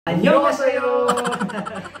Annyeonghaseyo!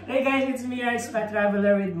 Hey guys, it's me, your Spot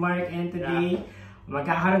Traveler with Mark, and today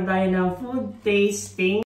magkakaroon tayo ng food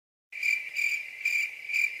tasting.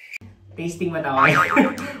 Tasting ba tawag?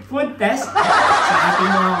 Food test sa ating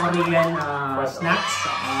mga Korean snacks.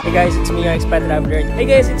 Hey guys, it's me, your Spot Traveler. Hey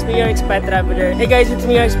guys, it's me, your Spot Traveler. Hey guys, it's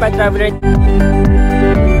me, your Spot Traveler.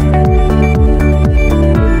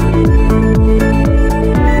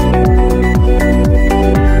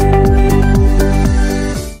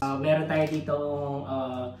 Ditong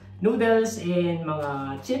noodles and mga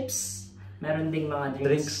chips. Meron ding mga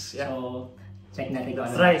drinks. Yeah. So, check natin kung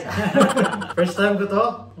ano. That's right. First time ko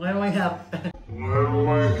to. Ngayon may help.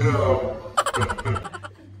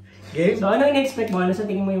 Game? So, ano in-expect mo? Ano sa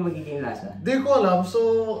tingin mo yung magiging lasa? Di ko alam. So,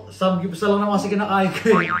 samgyupsal lang naman kasi kinakain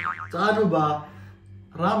ko eh. So, ano ba?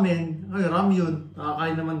 Ramen. Ay, ramyun.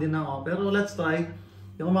 Nakakain naman din ako. Pero let's try.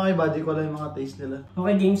 Yung mga iba, di ko alam yung mga taste nila.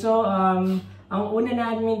 Okay, game. So, ang una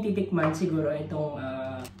namin titikman siguro itong,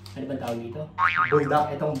 ano ba tawag dito?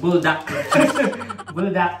 Buldak. Itong buldak.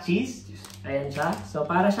 Buldak cheese. Ayan siya. So,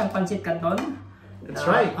 para siyang pancit canton. That's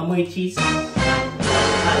right. Amoy cheese.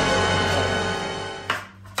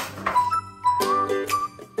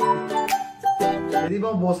 Hindi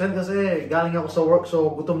ba bosen kasi galing ako sa work,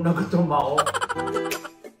 so gutom na gutom ako.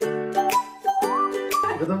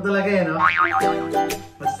 Gutom talaga eh, no?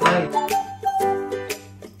 Let's try.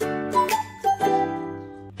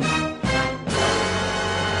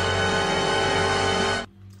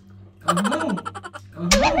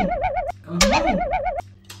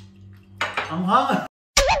 Ang hanga.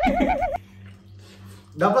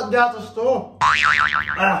 Dapat gatos to.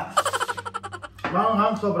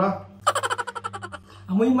 Manghang sobra.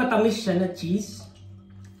 Amoy matamis siya na cheese.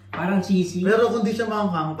 Parang cheesy. Pero kung di siya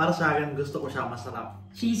manghang, para sa akin gusto ko siya masarap.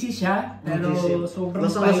 Cheesy siya, pero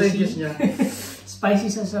sobrang spicy. Niya.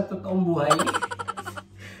 Spicy siya sa totoong buhay.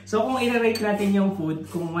 So kung i-rate natin yung food,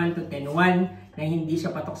 kung 1 to 10, 1 na hindi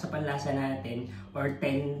siya patok sa panlasa natin, or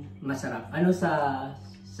 10 masarap. Ano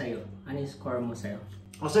sa'yo? Ano yung score mo sa'yo?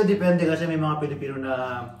 Kasi depende kasi may mga Pilipino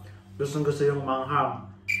na gustong-gusto yung manghang.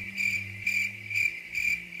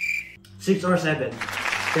 6 or 7.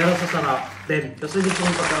 Pero sa sarap, 10. Kasi gusto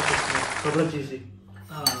kong pagkakos niya. Sobrang cheesy.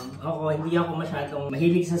 Ako, hindi ako masyadong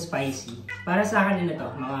mahilig sa spicy. Para sa akin, ano to?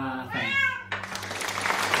 Mga fried.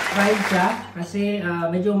 Fried siya kasi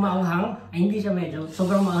medyo maanghang. Ay, hindi siya medyo.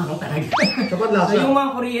 Sobrang maanghang talaga. So, yung mga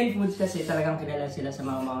Korean foods kasi talagang kilala sila sa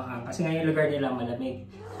mga maanghang. Kasi ngayon lugar nila malamig.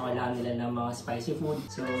 Kailangan nila ng mga spicy food.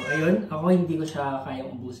 So, ayun. Ako hindi ko siya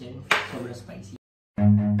kayang ubusin. Sobrang spicy.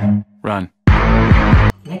 Run.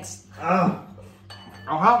 Next.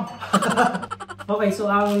 Anghang. Okay,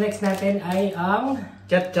 so ang next natin ay ang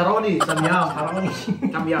Charoni. Samyang. Charoni.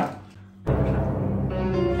 Samyang.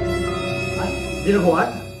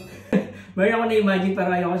 Dinuguan? Mayroon ako na-imagine pero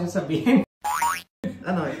ayaw ko siya sabihin.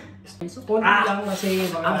 Ano eh? So, konti lang kasi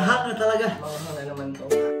ang hanga talaga. Manghang na naman to.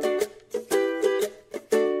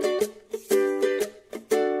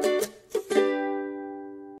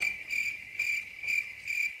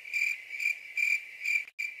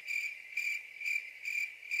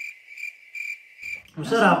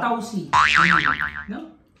 Masarap. Tausi.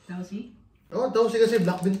 No? Tausi? Oo, tausi kasi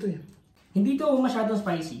black bean to eh. Hindi to masyadong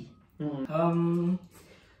spicy.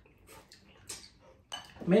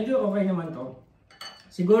 Medyo okay naman to.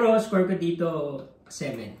 Siguro score ko dito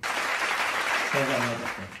 7. 7 out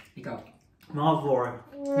of 10. Ikaw? Mga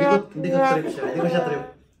 4. Hindi ko trip siya. Hindi ko siya trip.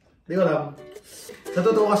 Hindi ko alam. Sa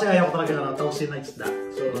totoo kasi ayaw ko talaga na tausi na isda.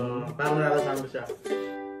 So, parang nalalasan ko siya.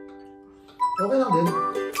 Okay lang din.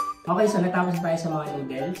 Okay, so natapos tayo sa mga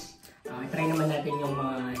noodles. Try naman natin yung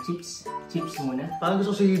mga chips. Chips muna. Parang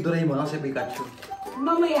gusto si Doraemon lang si Pikachu.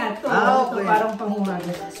 Mamaya to. Okay. Ito parang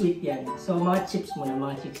panghimagas. Sweet yan. So mga chips muna,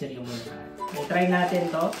 mga chipseria muna. Try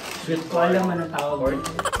natin to. Sweet corn. Alam mo anong tawag.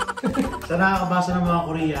 Sa nakakabasa ng mga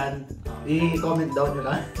Korean, i-comment down nyo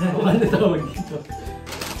lang. Kung ano tawag dito.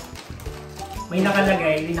 May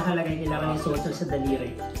nakalagay kailangan yung social sa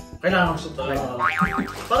daliri. Kailangan gusto talaga.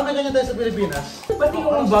 Parang may ganyan tayo sa Pilipinas. Pati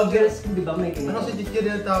yung buggles, di ba may ganyan? Ano si Chichi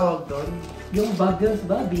na tawag doon? Yung buggles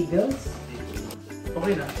ba? Beagles?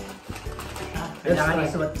 Okay na. Kailangan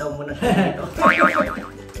isuot daw muna siya dito.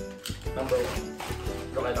 Number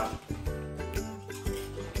 1. Okay lang.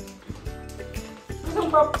 Isang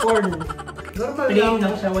popcorn. Normal Plain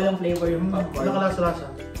lang siya, walang flavor yung popcorn. Nakalasa-lasa.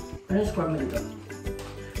 Anong score mo dito?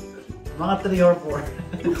 Mga 3 or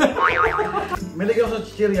 4. May lagyan ko sa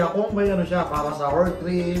chichirya kung may ano siya, para sour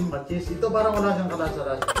cream, cheese. Ito parang wala siyang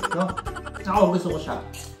kalasa-lasa. No? Ako gusto ko siya.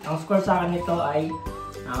 Ang score sa akin nito ay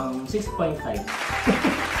 6.5.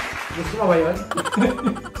 Gusto mo ba yun?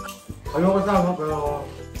 Ayoko sama pero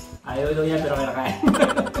Ayaw daw niya pero kinakain.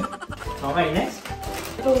 Okay, next.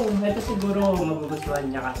 Ito siguro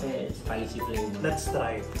magugustuhan niya kasi spicy flavor. Let's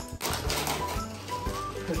try.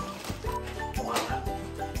 Mukha na.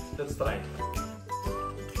 Let's try.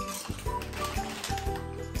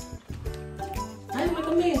 Ay,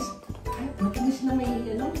 matamis! Ay, matamis na may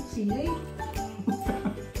sili.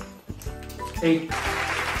 8.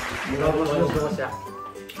 Gusto ko siya.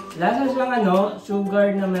 Lasa siyang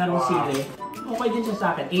sugar na merong sili. Okay din siya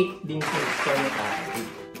sa akin. 8 din siya. Score niya sa akin.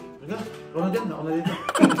 Ako na dyan. Ako na dito.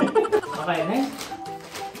 Okay, next.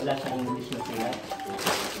 Wala siyang English na sila.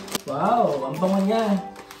 Wow! Ang bango niya.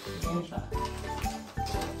 Ayan siya.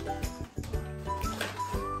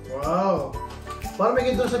 Wow! Parang may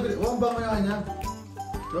ginto sa pilit. Oh, ang bango niya.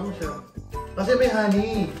 Bango siya. Kasi may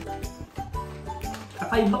honey.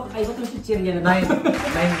 Kakaiba itong chichirya na 9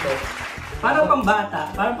 to. Parang pambata.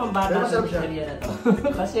 Parang pambata Pero masarap itong siya. chichirya na to.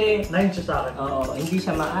 Kasi, 9 siya sa akin. oo, hindi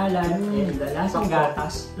siya maalat. Lasang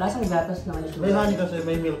gatas. Lasang gatas naman yung sugar. May honey kasi,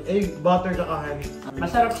 may milk. Butter tsaka honey.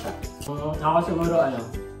 Masarap siya. Ako siguro 8.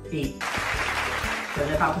 So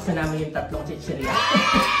natapos na namin yung tatlong chichirya.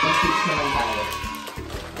 Mag-6 naman tayo.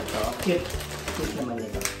 Ito, cute. Cute naman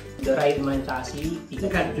ito. Doraemon tsaka si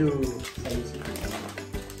Pikachu. Sa'yo si Pikachu.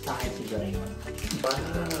 Sa akin si Doraemon.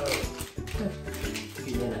 Wow!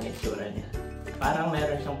 Ganyan ang itsura niya. Parang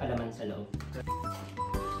meron siyang palaman sa loob.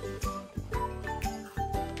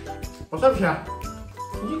 Masarap siya.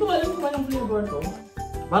 Hindi ko alam kung anong flavor to.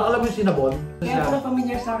 Parang alam mo yung cinnamon? Kaya pala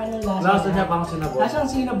familiar sa akin ng lasa. Lasa niya parang cinnamon. Lasang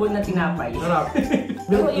cinnamon na tinapay. Sarap.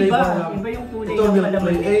 Pero Milk iba, flavor lang. iba yung kulay Ito ng milk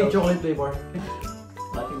palaman flavor. nito. Chocolate flavor.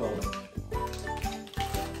 Pati mo.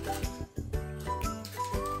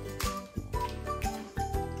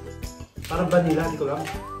 Parang vanilla, hindi ko lang.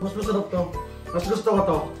 Mas masarap to. Mas gusto ko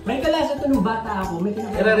to. May kalasa to nung bata ako. May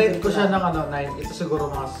I-rate ko siya ng 9. Ito siguro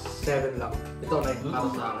mga 7 lang. Ito 9 para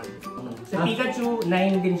sa akin. Sa Pikachu,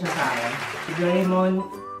 9 din siya sa akin. Si Doraemon,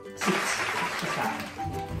 6 siya sa akin.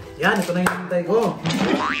 Yan, ito na yung hintay ko.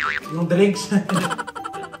 Yung drinks.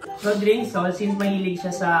 So drinks, so since mahilig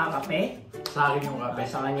siya sa kape, Sa akin yung kape.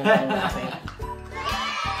 sa kanya yung kape.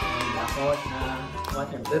 And tapos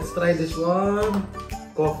water. Let's try this one.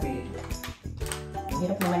 Coffee. Ang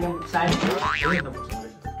hirap naman yung buksan. Ayun, nabuksan ko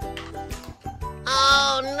siya.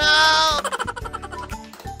 Oh no!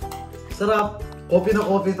 Sarap. Coffee na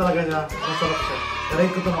coffee talaga siya. Masarap siya.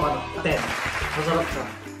 I-rate ko ito ng 10. Masarap siya.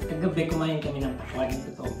 Kagabi kumain kami ng pakwan, yung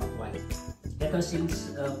totoong pakwan. Ito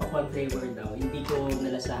since pakwan flavor daw, hindi ko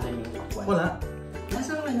nalasahan yung pakwan. Wala.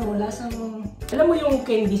 Lasang lasang... Alam mo yung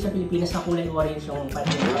candy sa Pilipinas na kulay orange yung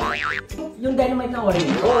pati yung dynamite na orange?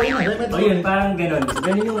 Oo, yun. O yun, parang ganun.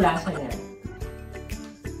 Ganun yung lasa niya.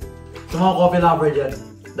 Sa mga coffee lover dyan,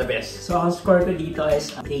 the best. So, ang score ko dito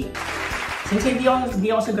is 8. Since hindi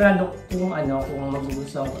ako sigurado kung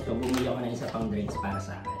magugustuhan ko ito, bumili ako ng isa pang drinks para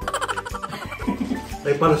sa akin.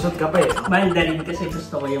 May palusot ka pa eh. Mandarin kasi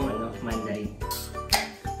gusto ko yung mandarin.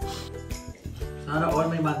 Sana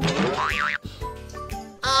all may mandarin.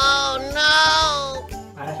 Oh no!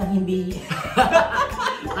 Para siyang hindi...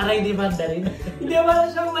 Para hindi mandarin. Hindi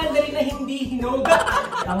para siyang mandarin na hindi hinog.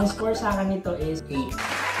 Ang score sa akin nito is 8.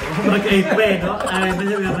 Mag-8 pa eh, no? Ay, hindi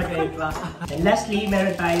siya mag-8 pa. And lastly,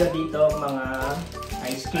 meron tayo dito mga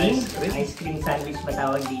ice cream. Ice cream? Ice cream sandwich ba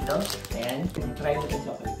tawag dito? Ayan. Try mo yung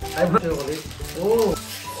chocolate. Ay, bro. Chocolate. Oh!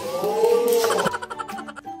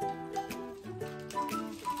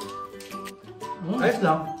 Ayos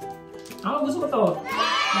lang. Ako gusto ko to.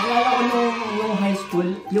 Naalala ko nung high school,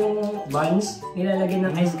 yung buns, nilalagyan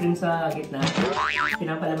ng ice cream sa gitna.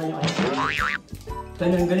 Pinapalaman yung ice cream.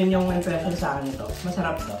 Ganun yung impression sa akin nito.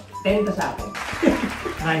 Masarap to. 10 to sa akin.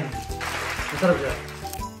 9. Masarap siya.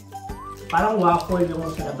 Parang waffle yung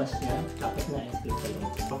sa labas niya, tapos na ice cream sa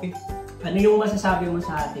loob. Okay. Ano yung masasabi mo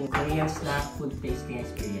sa ating Korean snack food tasting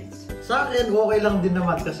experience? Sa akin, okay lang din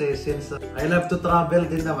naman kasi since I love to travel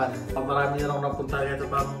din naman. Marami na akong napunta rito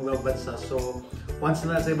parang ibang bansa. So, once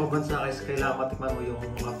na sa ibang bansa, kailangan matikman mo yung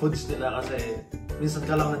mga foods nila kasi minsan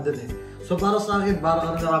ka lang nandun eh. So, para sa akin,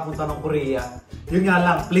 parang ano nakapunta ng Korea. Yun nga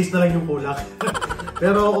lang, place na lang yung kulang.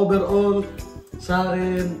 Pero overall, sa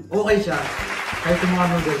akin, okay siya. Kahit yung mga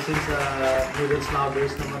noodles, since noodles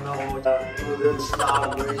lovers naman ako. Noodles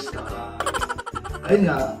lovers na... Ayun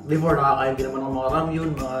nga, before nakakain din naman ng mga ramyun,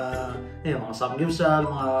 mga samgyeopsal,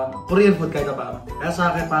 mga Korean food kahit pa. Kaya sa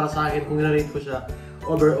akin, para sa akin, kung nirarate ko siya,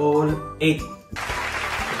 overall, 8.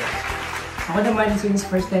 Ako naman, since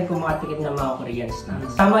first time ko makatikim ng mga Korean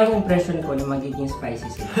snacks, tama yung impression ko na magiging spicy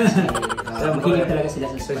sila. Kasi mahilig talaga sila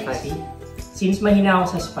sa spicy. Since mahina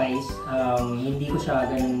ako sa spice, hindi ko siya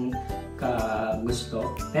ganun ka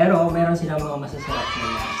gusto. Pero meron silang mga masasarap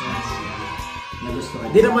na snacks. nagustuhan.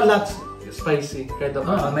 Hindi naman lahat spicy. Kahit ako.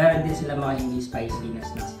 Oo, meron din sila mga hindi spicy na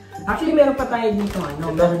snacks. Actually, meron pa tayo dito,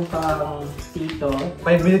 meron pang tito.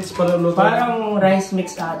 5 minutes pa luluto. Parang rice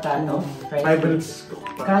mix ata, no? 5 minutes.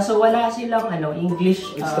 Kaso wala silang English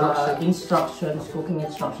instructions, cooking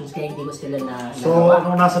instructions, kaya hindi ko sila na So,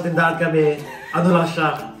 nung nasa tindahan kami, ano lang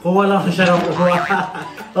siya, kuha lang siya ng kuha.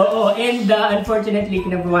 Oo, and unfortunately,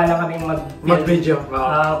 pinagbawalan kaming mag-video.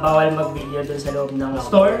 Bawal mag-video dun sa loob ng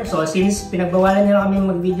store. So, since pinagbawalan nila kaming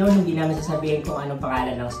mag-video, hindi namin sasabihin kung anong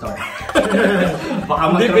pangalan ng store.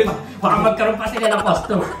 Baka magkaroon pa sila ng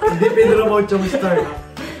customer. Hindi pinromote yung store.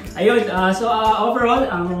 Ayun, so overall,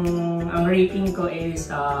 ang rating ko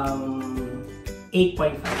is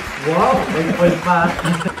 8.5. Wow,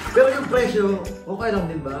 8.5. Pero yung presyo, okay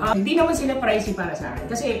lang din ba? Hindi naman sila pricey para sa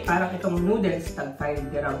akin. Kasi parang itong noodles, tag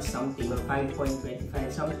 5 dirhams something, or 5.25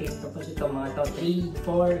 something. Tapos itong mga to, 3,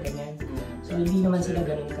 4, ganyan. So hindi naman sila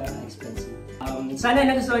ganun ka-expensive. Sana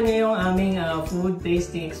nagustuhan niyo yung aming food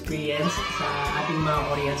tasting experience sa ating mga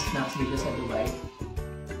Korean snacks dito sa Dubai.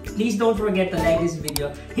 Please don't forget to like this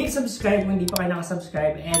video, hit subscribe kung hindi pa kayo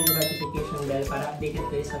nakasubscribe, and the notification bell para updated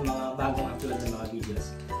kayo sa mga bagong upload ng mga videos.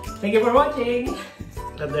 Thank you for watching!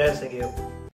 God bless, thank you.